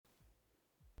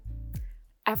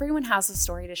Everyone has a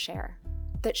story to share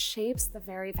that shapes the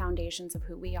very foundations of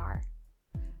who we are.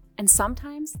 And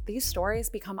sometimes these stories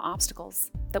become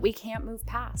obstacles that we can't move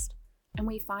past, and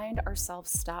we find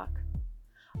ourselves stuck.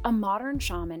 A Modern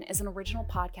Shaman is an original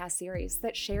podcast series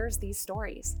that shares these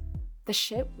stories, the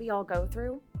shit we all go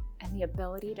through, and the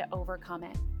ability to overcome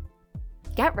it.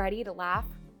 Get ready to laugh,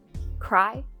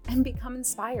 cry, and become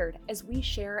inspired as we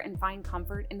share and find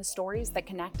comfort in the stories that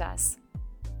connect us.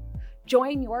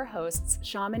 Join your hosts,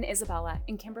 Shaman Isabella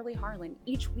and Kimberly Harlan,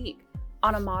 each week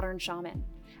on A Modern Shaman,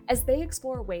 as they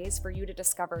explore ways for you to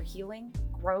discover healing,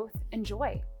 growth, and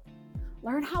joy.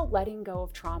 Learn how letting go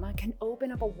of trauma can open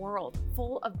up a world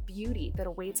full of beauty that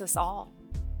awaits us all.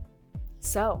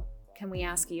 So, can we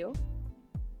ask you,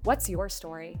 what's your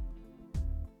story?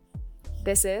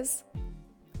 This is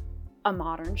A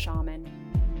Modern Shaman.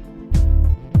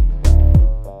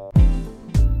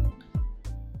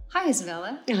 Hi,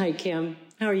 Isabella. Hi, Kim.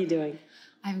 How are you doing?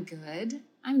 I'm good.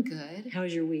 How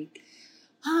was your week?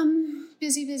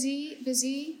 Busy.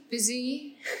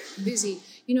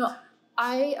 You know,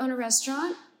 I own a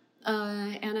restaurant,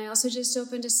 and I also just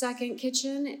opened a second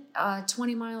kitchen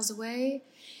 20 miles away.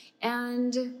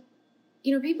 And,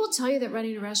 you know, people tell you that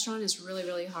running a restaurant is really,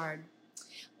 really hard.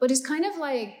 But it's kind of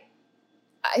like,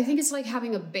 I think it's like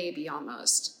having a baby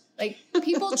almost. Like,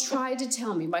 people tried to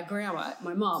tell me, my grandma,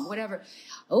 my mom, whatever,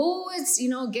 oh, it's,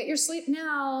 get your sleep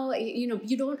now.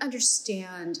 You don't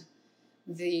understand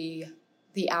the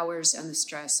hours and the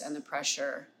stress and the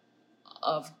pressure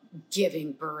of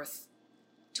giving birth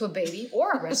to a baby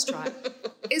or a restaurant.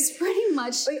 Is pretty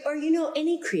much... Or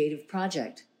any creative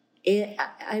project.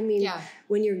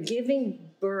 When you're giving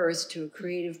birth to a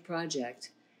creative project,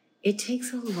 it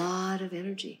takes a lot of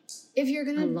energy. If you're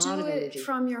going to do it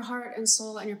from your heart and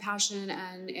soul and your passion,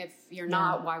 and if you're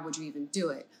not, why would you even do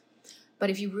it? But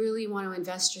if you really want to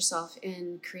invest yourself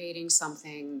in creating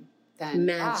something, then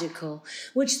magical,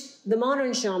 which the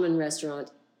Modern Shaman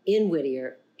restaurant in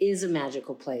Whittier is a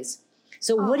magical place.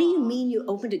 So what do you mean you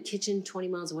opened a kitchen 20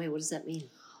 miles away? What does that mean?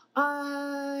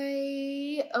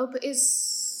 I call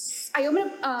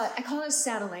it a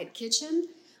satellite kitchen.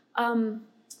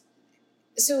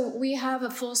 So we have a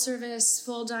full service,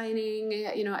 full dining,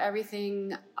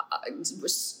 everything,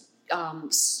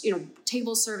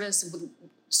 table service with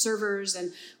servers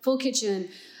and full kitchen,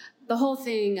 the whole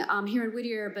thing here in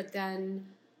Whittier. But then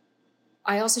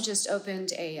I also just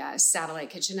opened a satellite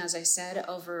kitchen, as I said,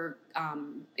 over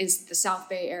in the South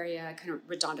Bay area, kind of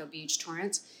Redondo Beach,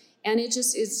 Torrance. And it's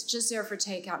just there for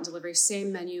takeout and delivery,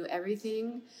 same menu,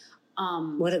 everything.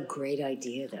 What a great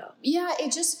idea, though. Yeah,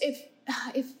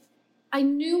 if I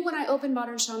knew when I opened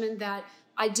Modern Shaman that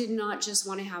I did not just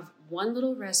want to have one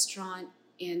little restaurant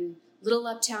in little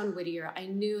uptown Whittier. I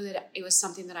knew that it was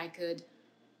something that I could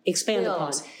expand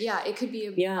upon. Yeah, it could be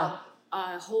a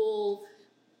whole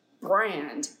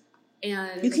brand.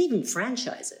 And you can even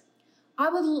franchise it. I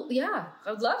would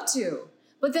love to.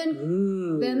 But then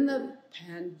the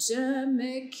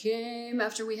pandemic came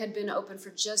after we had been open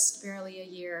for just barely a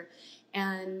year.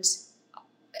 And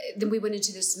then we went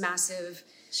into this massive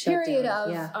period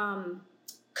of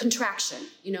contraction.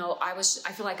 I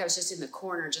feel like I was just in the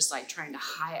corner, just like trying to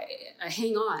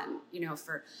hang on,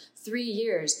 for 3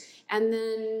 years. And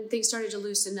then things started to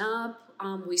loosen up.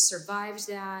 We survived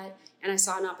that. And I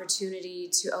saw an opportunity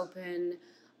to open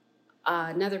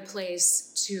another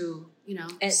place to,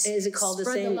 Is it called the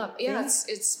same thing? Yeah,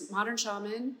 it's Modern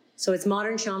Shaman. So it's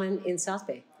Modern Shaman in South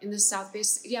Bay. In the South Bay,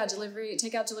 takeout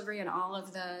delivery in all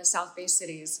of the South Bay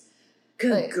cities.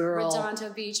 Good girl.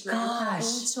 Redondo Beach,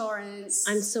 Manhattan, Torrance.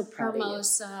 I'm so proud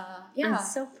Hermosa. of you. Yeah. I'm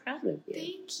so proud of you.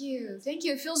 Thank you.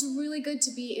 It feels really good to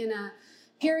be in a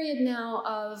period now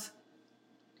of,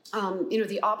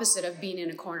 the opposite of being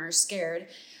in a corner, scared.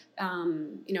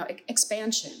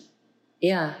 Expansion.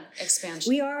 Yeah. Expansion.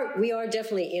 We are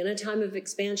definitely in a time of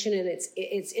expansion, and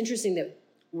it's interesting that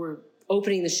we're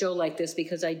opening the show like this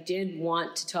because I did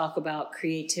want to talk about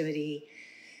creativity.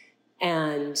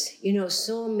 And,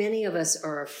 so many of us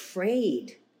are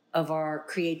afraid of our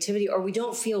creativity, or we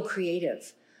don't feel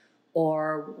creative,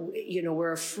 or,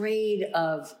 we're afraid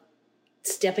of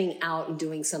stepping out and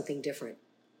doing something different.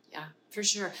 Yeah, for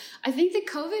sure. I think that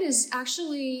COVID is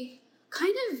actually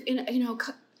kind of,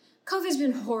 COVID's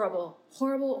been horrible.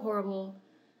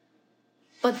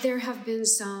 But there have been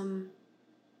some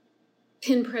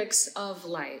pinpricks of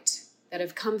light that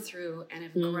have come through and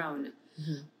have grown.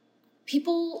 Mm-hmm.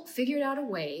 People figured out a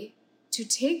way to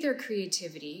take their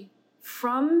creativity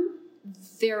from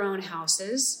their own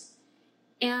houses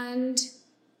and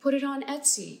put it on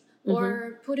Etsy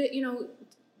or put it,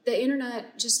 the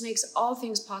internet just makes all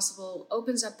things possible,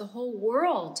 opens up the whole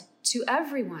world to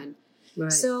everyone.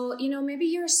 Right. So, maybe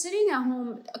you're sitting at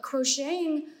home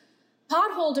crocheting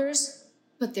pot holders,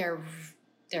 but they're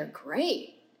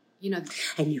great,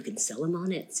 And you can sell them on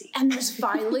Etsy. and there's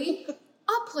finally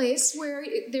a place where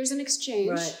there's an exchange.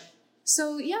 Right.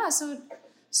 So, yeah,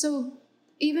 so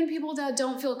even people that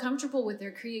don't feel comfortable with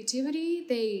their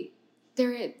creativity,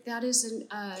 that is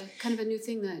kind of a new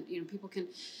thing that, people can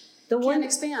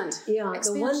expand. Yeah,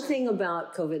 Expansion. the one thing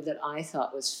about COVID that I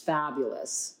thought was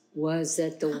fabulous was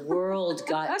that the world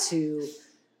got to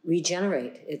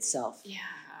regenerate itself. Yeah.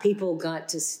 People got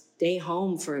to stay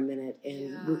home for a minute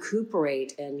and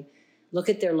recuperate and look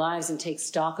at their lives and take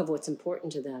stock of what's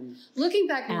important to them. Looking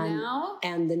back now,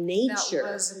 and the nature.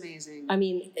 that was amazing. I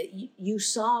mean, you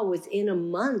saw within a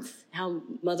month how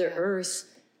Mother Earth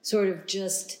sort of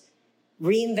just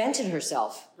reinvented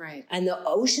herself. Right. And the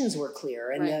oceans were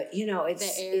clear, and the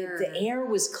air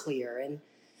was clear, and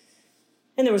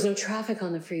there was no traffic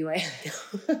on the freeway.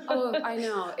 Oh, I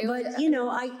know.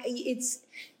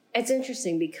 It's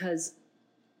interesting because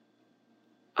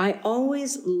I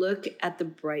always look at the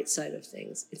bright side of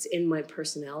things. It's in my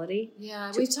personality.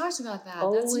 Yeah, we've talked about that.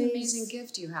 That's an amazing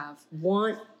gift you have.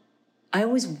 I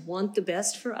always want the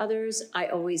best for others. I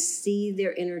always see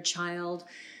their inner child.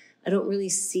 I don't really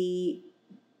see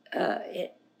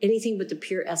anything but the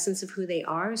pure essence of who they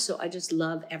are. So I just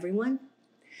love everyone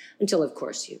until, of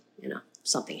course,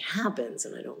 something happens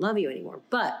and I don't love you anymore.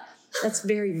 But that's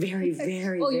very, very,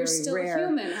 very, well, very you're still rare.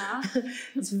 human, huh?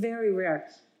 It's very rare.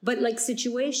 But like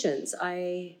situations,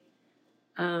 and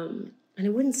I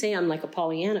wouldn't say I'm like a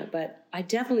Pollyanna, but I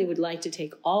definitely would like to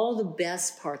take all the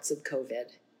best parts of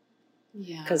COVID.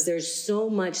 Yeah. Because there's so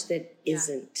much that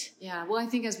isn't. Yeah. Well, I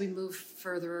think as we move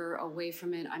further away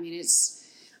from it, I mean,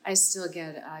 I still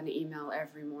get an email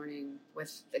every morning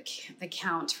with the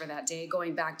count for that day,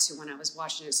 going back to when I was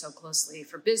watching it so closely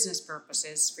for business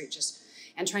purposes,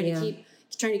 and trying to keep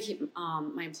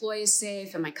my employees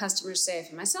safe and my customers safe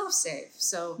and myself safe.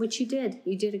 So, which you did.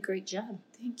 You did a great job.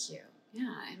 Thank you.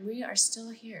 Yeah, and we are still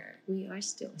here. We are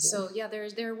still here. So yeah,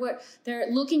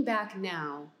 looking back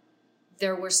now,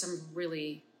 there were some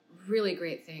really, really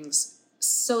great things.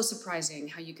 So surprising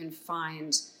how you can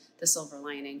find the silver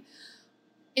lining.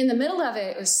 In the middle of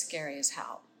it, it was scary as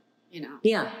hell.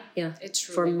 Yeah. It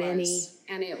truly for was. many,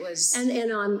 and it was, and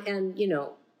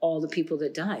all the people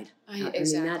that died.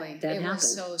 Exactly. I mean, that it happened.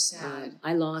 was so sad.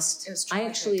 I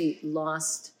actually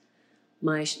lost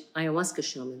my ayahuasca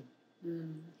shaman.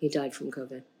 He died from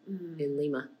COVID in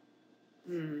Lima.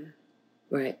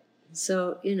 Right.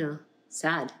 So,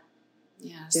 sad.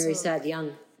 Yeah. Very sad.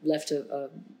 Young, left a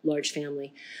large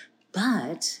family.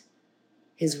 But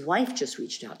his wife just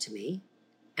reached out to me,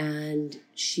 and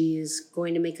she is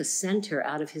going to make a center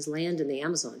out of his land in the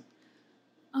Amazon.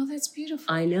 Oh, that's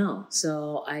beautiful. I know.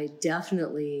 So I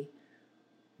definitely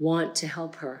want to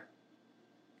help her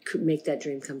make that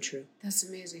dream come true. That's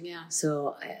amazing, yeah.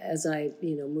 So as I,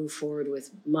 move forward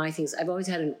with my things, I've always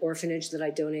had an orphanage that I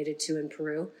donated to in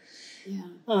Peru. Yeah.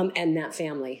 And that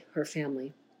family, her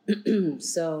family.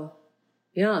 So,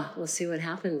 yeah, we'll see what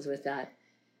happens with that.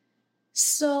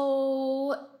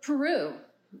 So Peru,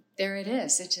 there it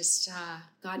is. It just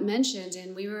got mentioned,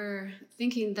 and we were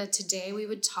thinking that today we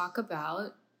would talk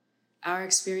about our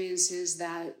experiences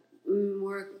that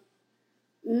were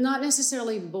not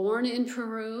necessarily born in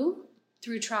Peru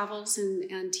through travels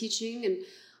and teaching, and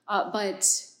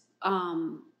but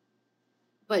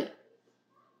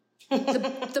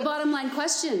the bottom line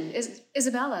question is,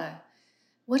 Isabella,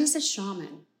 what is a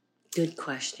shaman? Good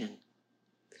question.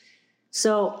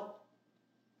 So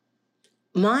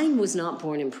mine was not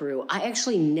born in Peru. I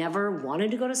actually never wanted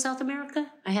to go to South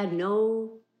America. I had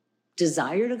no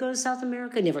desire to go to South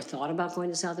America, never thought about going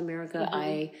to South America.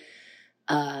 I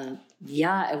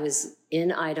was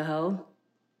in Idaho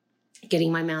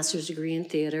getting my master's degree in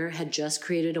theater, had just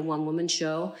created a one-woman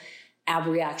show, Ab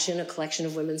Reaction, a collection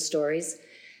of women's stories.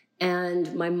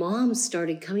 And my mom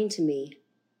started coming to me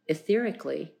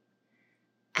etherically.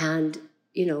 And,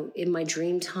 in my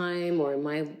dream time or in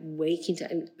my waking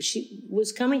time, she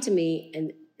was coming to me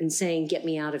and saying, get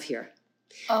me out of here.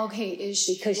 Okay.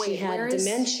 Because she had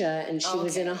dementia and she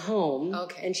was in a home.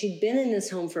 Okay. And she'd been in this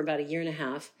home for about 1.5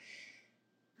 years.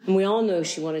 And we all know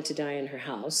she wanted to die in her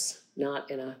house, not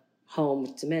in a home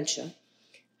with dementia.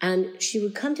 And she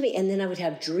would come to me, and then I would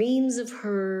have dreams of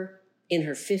her in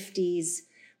her 50s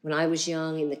when I was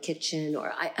young in the kitchen,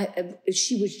 or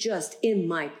she was just in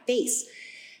my face.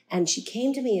 And she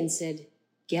came to me and said,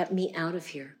 get me out of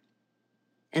here.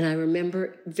 And I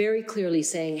remember very clearly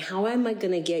saying, how am I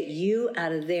going to get you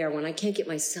out of there when I can't get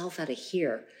myself out of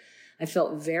here? I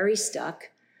felt very stuck.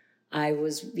 I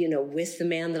was, with the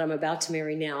man that I'm about to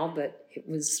marry now, but it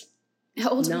was How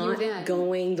old were you not then?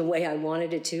 going the way I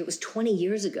wanted it to. It was 20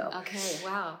 years ago. Okay,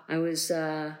 wow. I was,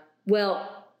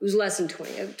 well, it was less than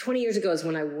 20. 20 years ago is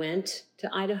when I went to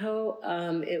Idaho.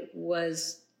 It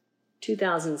was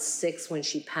 2006 when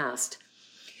she passed.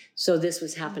 So this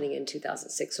was happening in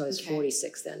 2006. So I was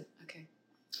 46 then. Okay.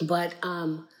 But,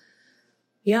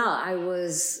 yeah, I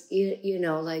was, you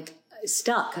know, like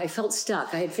stuck. I felt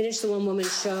stuck. I had finished the one-woman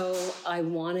show. I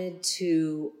wanted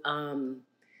to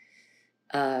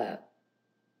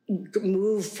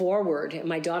move forward. And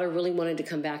my daughter really wanted to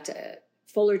come back to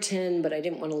Fullerton, but I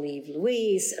didn't want to leave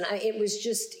Louise. And it was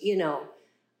just, you know,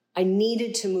 I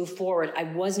needed to move forward. I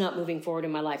was not moving forward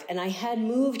in my life. And I had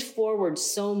moved forward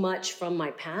so much from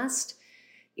my past.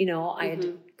 You know, I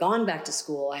had gone back to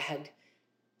school. I had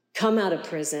come out of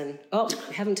prison. Oh,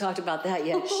 I haven't talked about that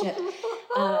yet. Shit.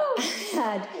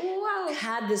 I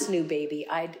had this new baby.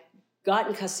 I'd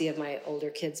gotten custody of my older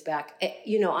kids back.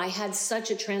 You know, I had such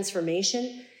a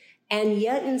transformation, and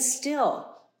yet and still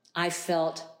I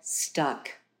felt stuck.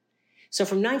 So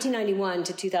from 1991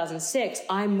 to 2006,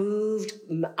 I moved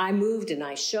and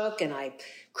I shook and I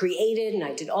created and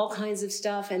I did all kinds of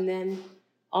stuff. And then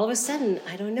all of a sudden,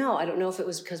 I don't know if it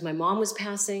was because my mom was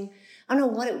passing. I don't know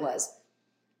what it was.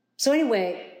 So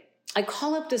anyway, I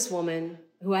call up this woman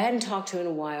who I hadn't talked to in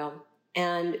a while,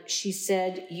 and she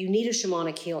said, you need a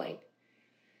shamanic healing.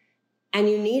 And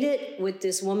you need it with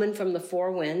this woman from the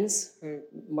Four Winds,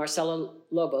 Marcela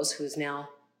Lobos, who is now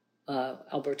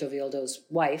Alberto Villoldo's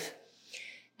wife,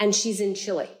 and she's in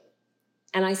Chile.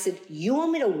 And I said, you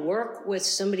want me to work with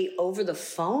somebody over the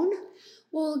phone?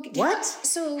 Well, what?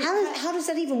 So how does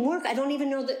that even work? I don't even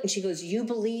know that. And she goes, you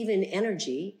believe in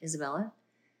energy, Isabella.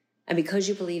 And because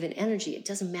you believe in energy, it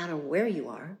doesn't matter where you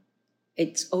are.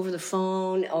 It's over the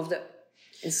phone,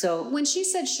 and so... When she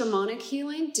said shamanic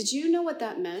healing, did you know what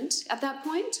that meant at that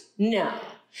point? No.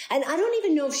 And I don't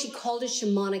even know if she called it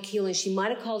shamanic healing. She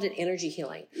might have called it energy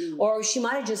healing. Or she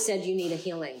might have just said, you need a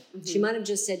healing. She might have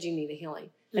just said, you need a healing.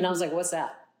 And I was like, what's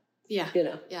that? Yeah. You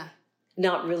know? Yeah.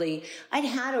 Not really. I'd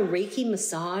had a Reiki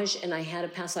massage, and I had a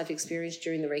past life experience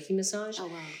during the Reiki massage. Oh,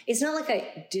 wow. It's not like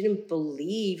I didn't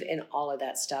believe in all of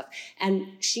that stuff. And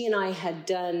she and I had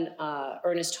done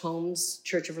Ernest Holmes'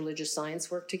 Church of Religious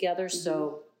Science work together.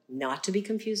 So not to be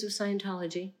confused with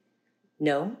Scientology.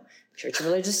 No, Church of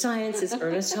Religious Science is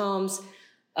Ernest Holmes.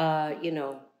 You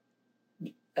know,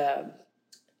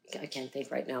 I can't think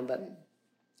right now, but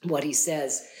what he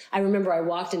says. I remember I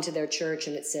walked into their church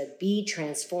and it said, be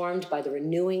transformed by the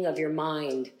renewing of your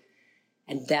mind.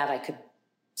 And that I could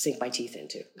sink my teeth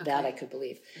into. Okay. That I could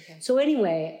believe. Okay. So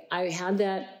anyway, I had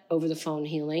that over the phone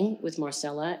healing with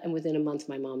Marcella, and within a month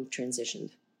my mom transitioned.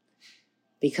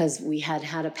 Because we had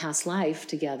had a past life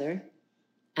together,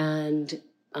 and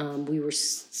we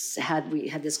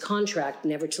had this contract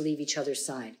never to leave each other's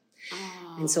side.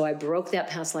 Oh. And so I broke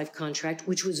that past life contract,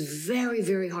 which was very,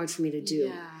 very hard for me to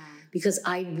do. Yeah. Because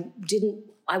I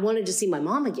wanted to see my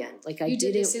mom again. Like you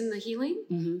did this in the healing?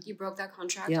 Mm-hmm. You broke that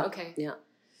contract? Yeah. Okay. Yeah.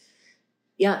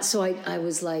 Yeah. So I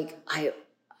was like, I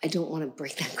don't want to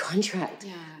break that contract.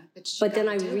 Yeah. But then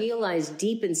I realized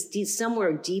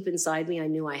somewhere deep inside me, I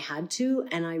knew I had to.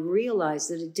 And I realized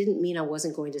that it didn't mean I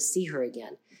wasn't going to see her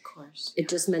again. Of course. It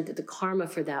just meant that the karma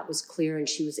for that was clear and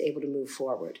she was able to move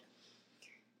forward.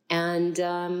 And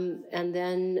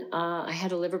then I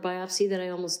had a liver biopsy that I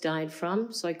almost died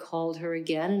from. So I called her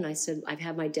again and I said, I've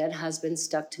had my dead husband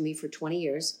stuck to me for 20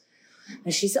 years.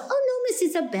 And she said, oh, no, Miss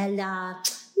Isabella.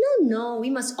 No, we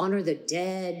must honor the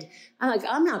dead. I'm like,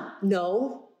 I'm not.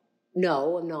 No,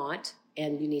 I'm not.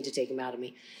 And you need to take him out of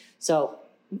me. So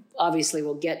obviously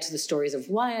we'll get to the stories of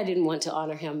why I didn't want to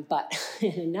honor him, but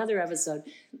in another episode.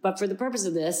 But for the purpose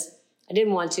of this, I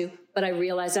didn't want to, but I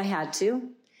realized I had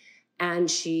to.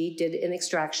 And she did an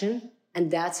extraction.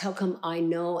 And that's how come I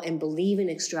know and believe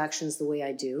in extractions the way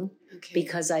I do. Okay.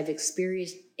 Because I've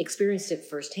experienced it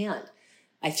firsthand.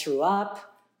 I threw up.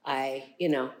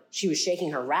 She was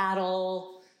shaking her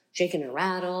rattle.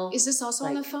 Is this also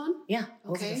on the phone? Yeah.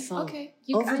 Okay. Over the phone. Okay.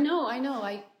 I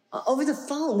know. Over the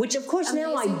phone, which of course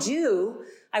Amazing. Now I do.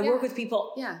 I work with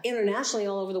people internationally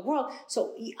all over the world.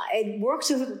 So it works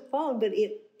over the phone, but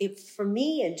it for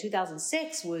me in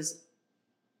 2006 was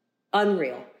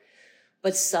unreal.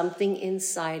 But something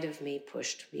inside of me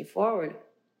pushed me forward.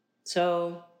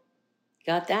 So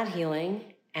got that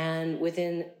healing. And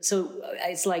so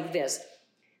it's like this.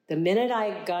 The minute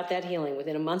I got that healing,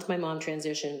 within a month, my mom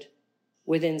transitioned.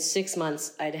 Within 6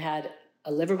 months, I'd had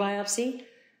a liver biopsy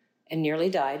and nearly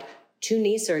died, 2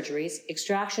 knee surgeries,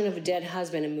 extraction of a dead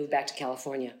husband, and moved back to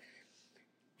California.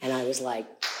 And I was like,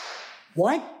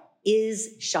 what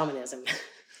is shamanism?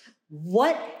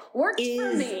 what Worked is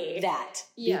for me. that?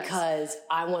 Yes. Because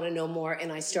I want to know more.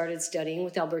 And I started studying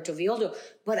with Alberto Villoldo,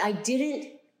 but I didn't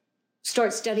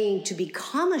start studying to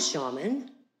become a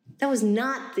shaman. That was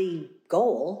not the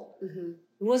goal. Mm-hmm.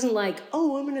 It wasn't like,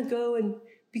 oh, I'm going to go and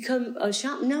become a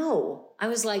shaman. No, I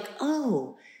was like,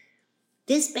 oh,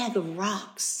 this bag of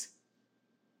rocks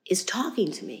is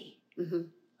talking to me. Mm-hmm.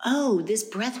 Oh, this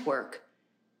breath work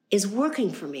is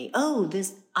working for me. Oh,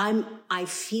 I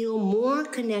feel more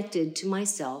connected to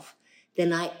myself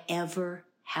than I ever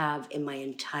have in my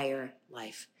entire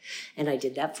life. And I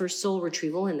did that first soul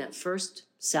retrieval in that first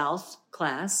South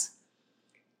class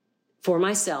for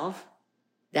myself.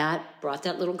 That brought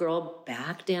that little girl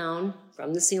back down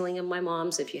from the ceiling of my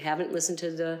mom's. If you haven't listened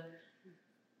to the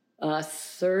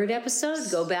third episode,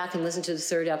 go back and listen to the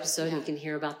third episode. Yeah. You can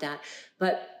hear about that.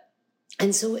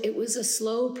 And so it was a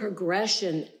slow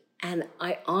progression. And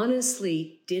I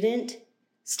honestly didn't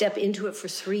step into it for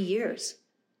 3 years.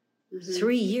 Mm-hmm.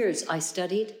 3 years I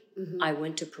studied. Mm-hmm. I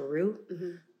went to Peru.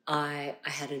 Mm-hmm. I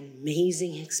had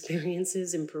amazing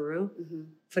experiences in Peru. Mm-hmm.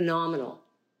 Phenomenal,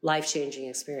 life-changing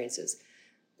experiences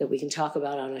that we can talk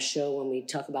about on a show when we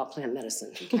talk about plant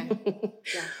medicine. Okay.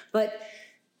 Yeah. But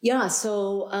yeah,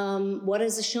 so what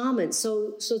is a shaman?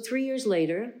 So 3 years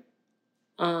later,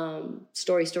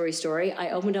 story,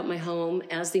 I opened up my home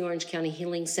as the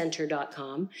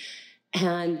OrangeCountyHealingCenter.com,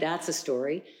 and that's a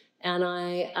story. And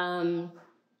I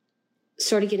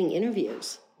started getting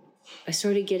interviews. I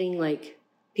started getting like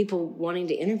people wanting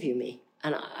to interview me.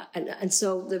 And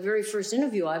so the very first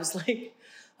interview, I was like,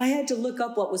 I had to look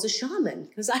up what was a shaman,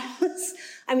 because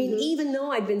mm-hmm. even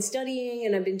though I'd been studying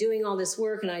and I've been doing all this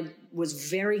work and I was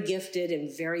very gifted and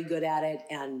very good at it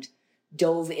and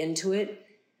dove into it,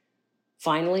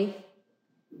 finally,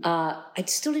 I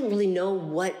still didn't really know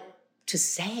what to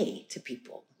say to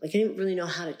people. Like I didn't really know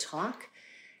how to talk.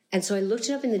 And so I looked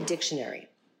it up in the dictionary.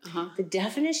 Uh-huh. The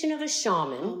definition of a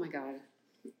shaman, oh my God,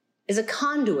 is a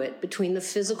conduit between the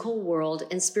physical world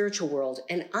and spiritual world.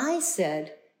 And I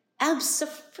said,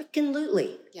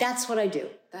 abso-freaking-lutely. Yeah. That's what I do.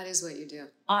 That is what you do.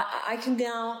 I can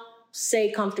now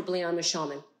say comfortably I'm a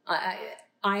shaman.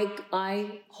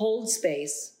 I hold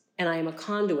space and I am a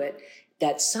conduit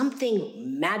that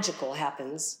something magical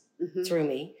happens mm-hmm. through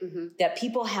me, mm-hmm. that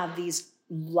people have these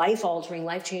life-altering,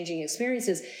 life-changing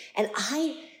experiences. And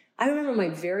I remember my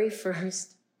very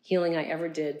first healing I ever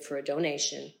did for a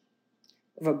donation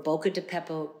of a Boca de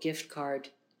Pepo gift card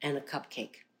and a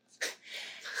cupcake.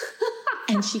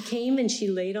 And she came and she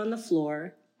laid on the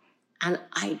floor, and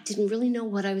I didn't really know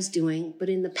what I was doing, but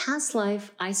in the past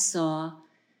life, I saw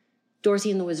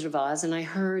Dorothy and the Wizard of Oz, and I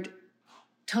heard,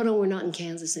 Toto, we're not in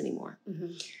Kansas anymore.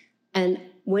 Mm-hmm. And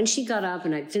when she got up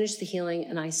and I'd finished the healing,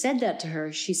 and I said that to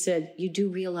her, she said, you do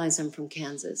realize I'm from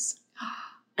Kansas.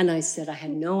 And I said, I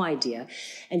had no idea.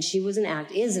 And she is an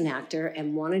actor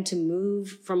and wanted to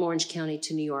move from Orange County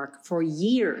to New York for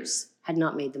years, had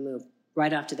not made the move.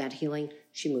 Right after that healing,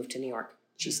 she moved to New York.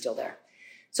 She's still there.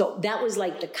 So that was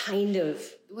like the kind of...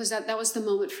 That was the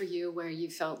moment for you where you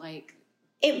felt like...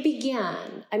 It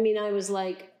began. I was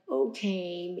like,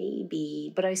 okay,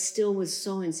 maybe. But I still was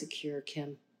so insecure,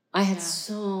 Kim. I had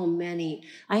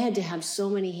I had to have so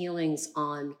many healings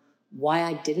on why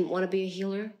I didn't want to be a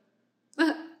healer,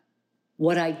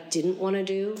 what I didn't want to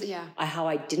do, how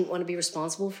I didn't want to be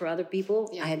responsible for other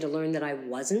people. Yeah. I had to learn that I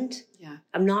wasn't. Yeah.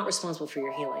 I'm not responsible for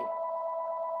your healing.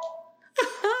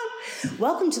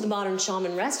 Welcome to the Modern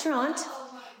Shaman restaurant,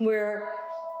 where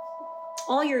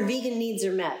all your vegan needs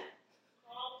are met.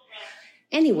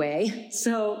 Anyway,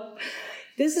 so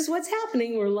this is what's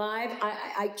happening. We're live.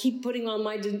 I keep putting on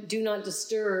my do not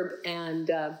disturb, and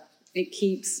it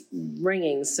keeps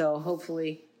ringing. So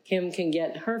hopefully Kim can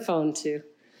get her phone to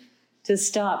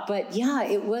stop. But yeah,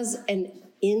 it was an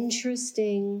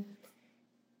interesting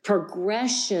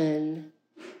progression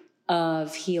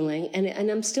of healing,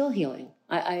 and I'm still healing.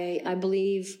 I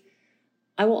believe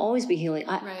I will always be healing.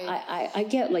 I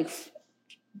get like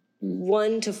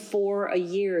 1 to 4 a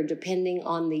year, depending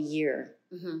on the year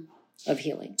mm-hmm. of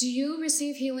healing. Do you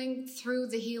receive healing through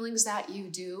the healings that you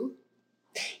do?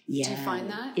 Yeah. Do you find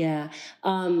that? Yeah.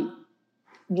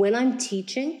 When I'm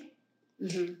teaching,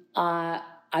 mm-hmm.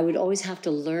 I would always have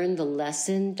to learn the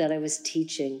lesson that I was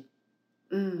teaching.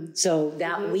 Mm. So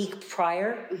that mm-hmm. week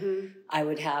prior, mm-hmm. I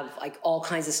would have like all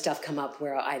kinds of stuff come up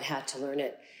where I'd had to learn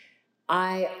it.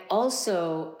 I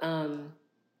also,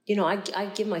 I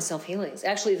give myself healings.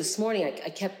 Actually, this morning I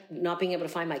kept not being able to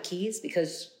find my keys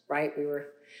because, we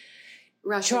were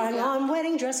trying on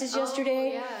wedding dresses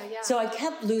yesterday. Yeah. So I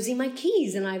kept losing my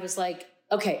keys, and I was like,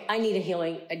 okay, I need a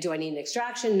healing. Do I need an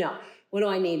extraction? No. what do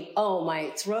I need? Oh,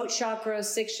 my throat chakra,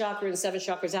 6 chakra, and 7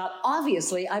 chakras out.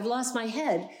 Obviously, I've lost my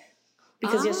head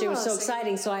because yesterday was so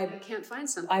exciting. So I can't find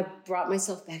something. I brought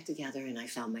myself back together and I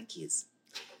found my keys.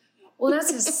 Well,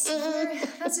 that's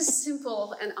a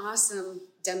simple and awesome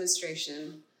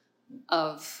demonstration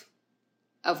of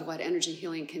what energy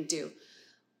healing can do.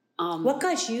 What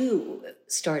got you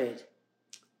started?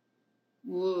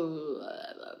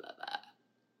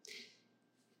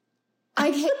 I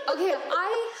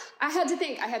had to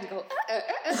think. I had to go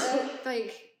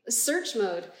like search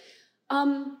mode.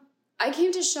 I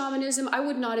came to shamanism. I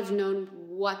would not have known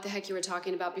what the heck you were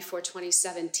talking about before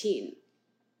 2017.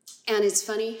 And it's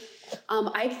funny.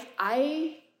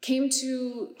 I came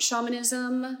to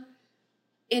shamanism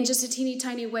in just a teeny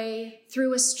tiny way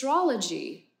through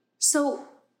astrology. So,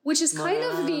 which is kind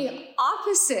of the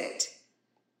opposite.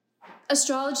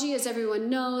 Astrology, as everyone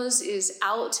knows, is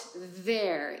out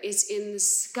there. It's in the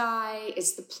sky.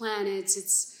 It's the planets.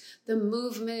 It's the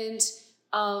movement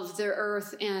of the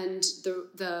earth and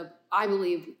I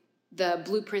believe, the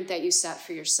blueprint that you set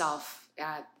for yourself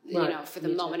at, for the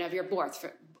moment of your birth,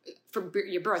 for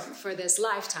your birth, for this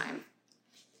lifetime.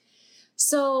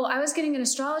 So I was getting an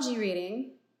astrology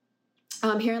reading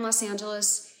here in Los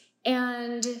Angeles,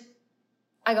 and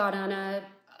I got on a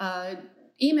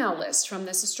email list from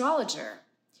this astrologer.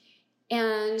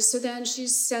 And so then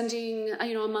she's sending,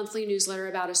 a monthly newsletter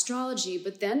about astrology,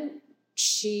 but then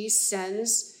she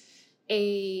sends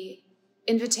a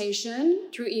invitation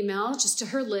through email just to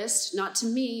her list, not to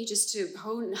me, just to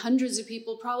hundreds of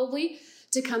people probably,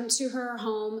 to come to her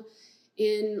home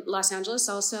in Los Angeles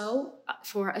also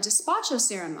for a despacho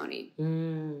ceremony.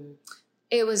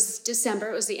 It was December.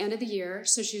 It was the end of the year.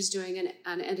 So she was doing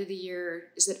an end of the year.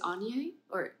 Is it Anye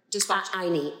or despacho?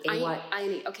 Ayni.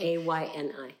 Ayni. Okay.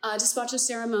 Ayni. Despacho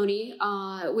ceremony,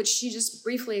 which she just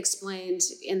briefly explained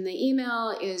in the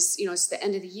email, is it's the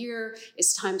end of the year.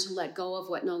 It's time to let go of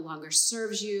what no longer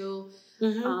serves you,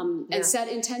 and set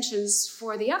intentions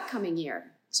for the upcoming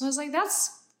year. So I was like,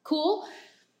 that's cool.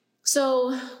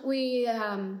 So we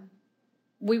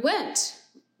went.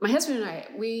 My husband and I,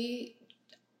 we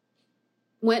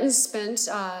went and spent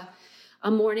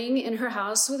a morning in her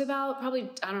house with about probably,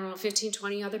 15,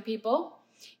 20 other people.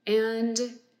 And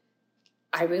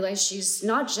I realized she's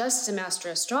not just a master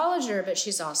astrologer, but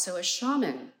she's also a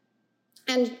shaman.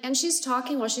 And she's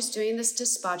talking while she's doing this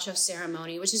despacho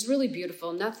ceremony, which is really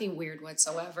beautiful, nothing weird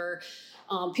whatsoever.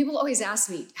 People always ask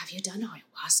me, have you done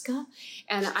ayahuasca?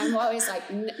 And I'm always like,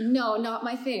 no, not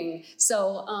my thing.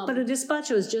 So, but a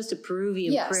despacho is just a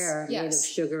Peruvian prayer made of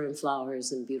sugar and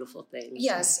flowers and beautiful things.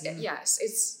 Yes, yes.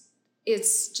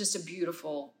 It's just a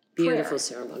beautiful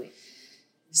ceremony.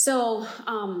 So,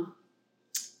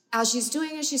 as she's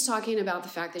doing it, she's talking about the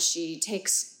fact that she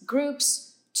takes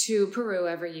groups to Peru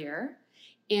every year.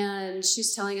 And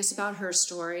she's telling us about her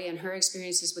story and her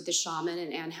experiences with the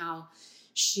shaman and how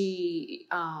she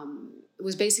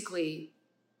was basically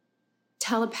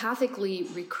telepathically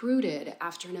recruited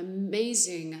after an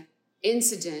amazing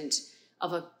incident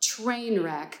of a train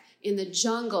wreck in the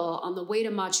jungle on the way to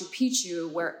Machu Picchu,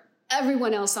 where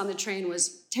everyone else on the train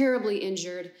was terribly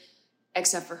injured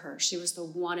except for her. She was the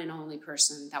one and only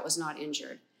person that was not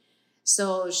injured.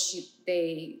 So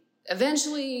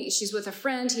eventually she's with a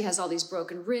friend. He has all these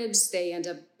broken ribs. They end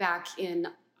up back in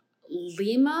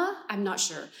Lima, I'm not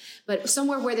sure, but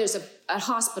somewhere where there's a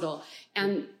hospital,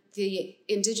 and the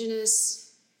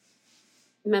indigenous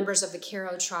members of the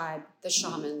Kero tribe, the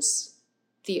shamans,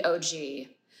 the OG,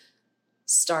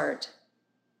 start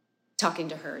talking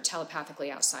to her telepathically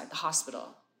outside the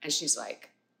hospital. And she's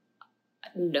like,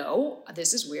 no,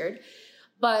 this is weird.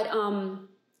 But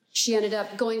she ended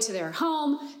up going to their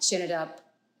home. She ended up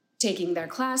taking their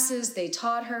classes. They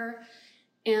taught her.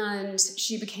 And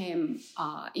she became,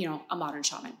 a modern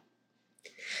shaman.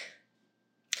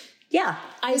 Yeah,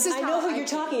 I know who you're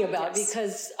talking about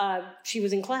because she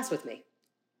was in class with me.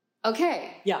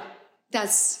 Okay. Yeah.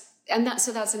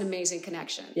 So that's an amazing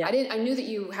connection. Yeah. I knew that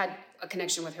you had a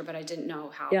connection with her, but I didn't know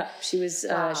how. Yeah, she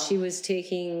was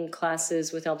taking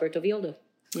classes with Alberto Villoldo.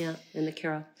 Yeah, in the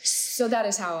Kero. So that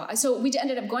is how. So we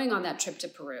ended up going on that trip to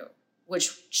Peru,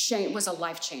 which was a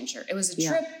life changer. It was a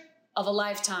trip of a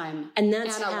lifetime and a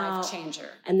life changer.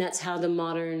 And that's how the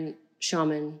modern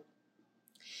shaman.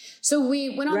 So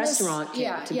we went on restaurant. We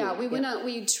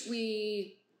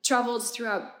traveled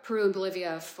throughout Peru and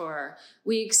Bolivia for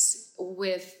weeks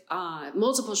with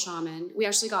multiple shaman. We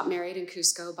actually got married in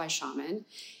Cusco by shaman,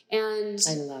 and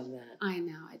I love that. I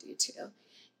know, I do too.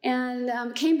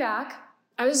 And came back.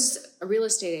 I was a real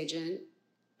estate agent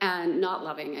and not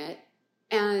loving it,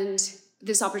 and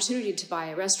this opportunity to buy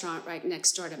a restaurant right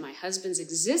next door to my husband's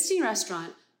existing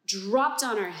restaurant dropped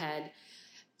on our head.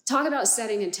 Talk about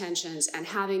setting intentions and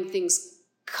having things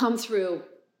come through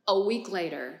a week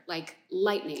later, like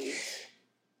lightning.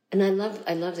 And I love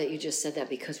that you just said that,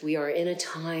 because we are in a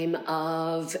time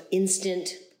of instant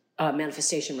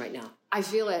manifestation right now. I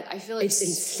feel it. It's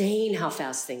insane how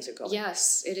fast things are going.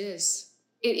 Yes, it is.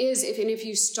 It is. If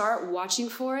you start watching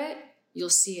for it, you'll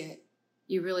see it.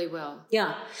 You really will.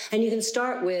 Yeah. And you can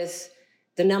start with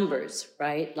the numbers,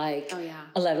 right? Like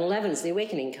 1111 is the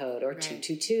awakening code, or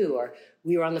 222, or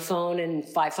we were on the phone and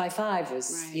 555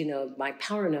 was, my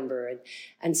power number.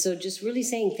 And so just really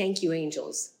saying thank you,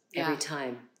 angels, every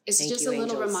time. It's just a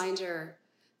little reminder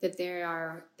that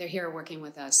they're here working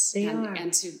with us,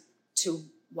 and to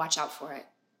watch out for it,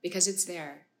 because it's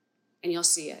there and you'll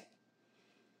see it.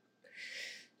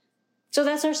 So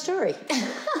that's our story.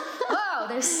 Wow,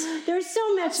 there's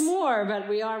so much more, but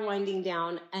we are winding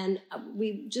down, and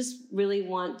we just really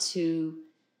want to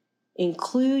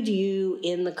include you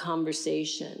in the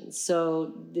conversation.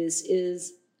 So this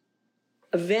is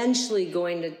eventually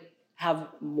going to have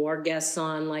more guests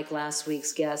on, like last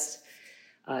week's guest.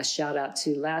 Shout out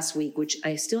to last week, which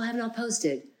I still have not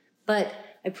posted, but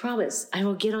I promise I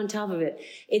will get on top of it.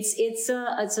 It's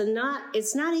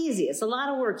not easy. It's a lot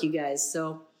of work, you guys.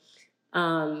 So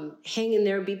hang in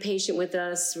there, be patient with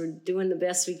us. We're doing the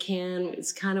best we can.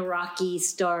 It's kind of rocky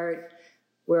start,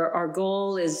 where our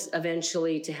goal is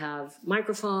eventually to have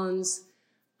microphones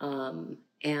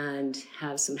and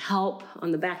have some help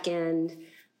on the back end.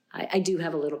 I do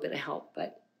have a little bit of help,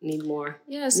 but need more.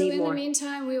 Yeah, so in the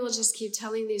meantime, we will just keep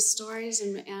telling these stories,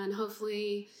 and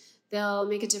hopefully they'll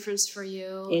make a difference for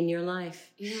you in your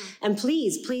life. Yeah. And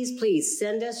please, please, please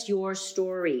send us your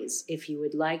stories. If you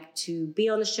would like to be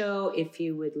on the show, if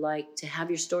you would like to have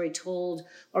your story told,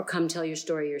 or come tell your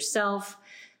story yourself,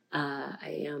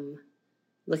 I am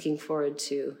looking forward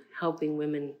to helping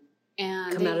women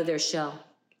come out of their shell.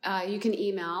 You can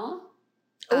email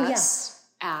us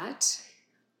at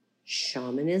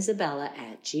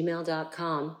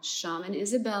shamanisabella@gmail.com.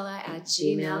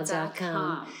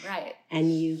 shamanisabella@gmail.com. Right.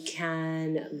 And you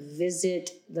can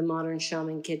visit the Modern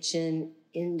Shaman Kitchen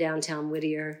in downtown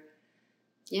Whittier.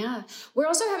 Yeah. We're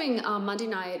also having Monday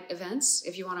night events.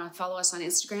 If you want to follow us on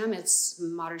Instagram, it's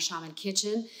Modern Shaman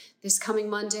Kitchen. This coming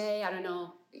Monday, I don't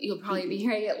know, you'll probably be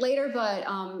hearing it later, but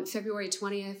February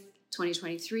 20th,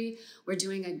 2023, we're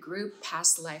doing a group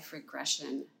past life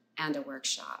regression and a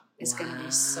workshop. It's going to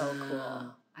be so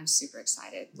cool. I'm super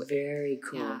excited. Very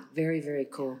cool. Yeah. Very, very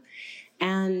cool.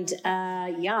 And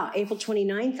April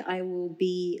 29th, I will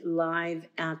be live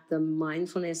at the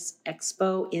Mindfulness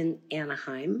Expo in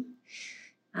Anaheim.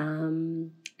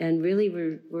 And really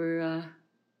we're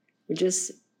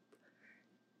just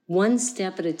one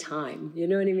step at a time. You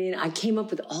know what I mean? I came up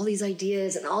with all these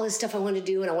ideas and all this stuff I want to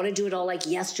do, and I want to do it all like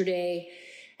yesterday.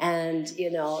 And,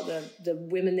 the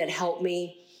women that help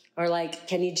me are like,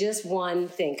 can you just one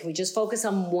thing? Can we just focus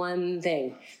on one thing?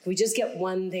 Can we just get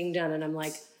one thing done? And I'm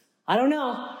like, I don't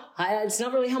know. It's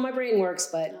not really how my brain works,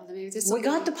 but we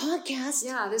got the podcast.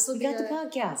 Yeah, the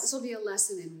podcast. This will be a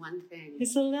lesson in one thing.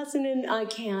 It's a lesson in I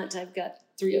can't. I've got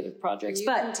 3 other projects. You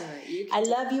but can do it. I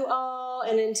love you all.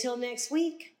 And until next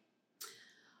week.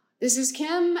 This is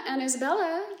Kim and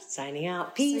Isabella. Signing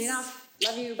out. Peace. Signing off.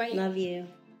 Love you. Bye. Love you.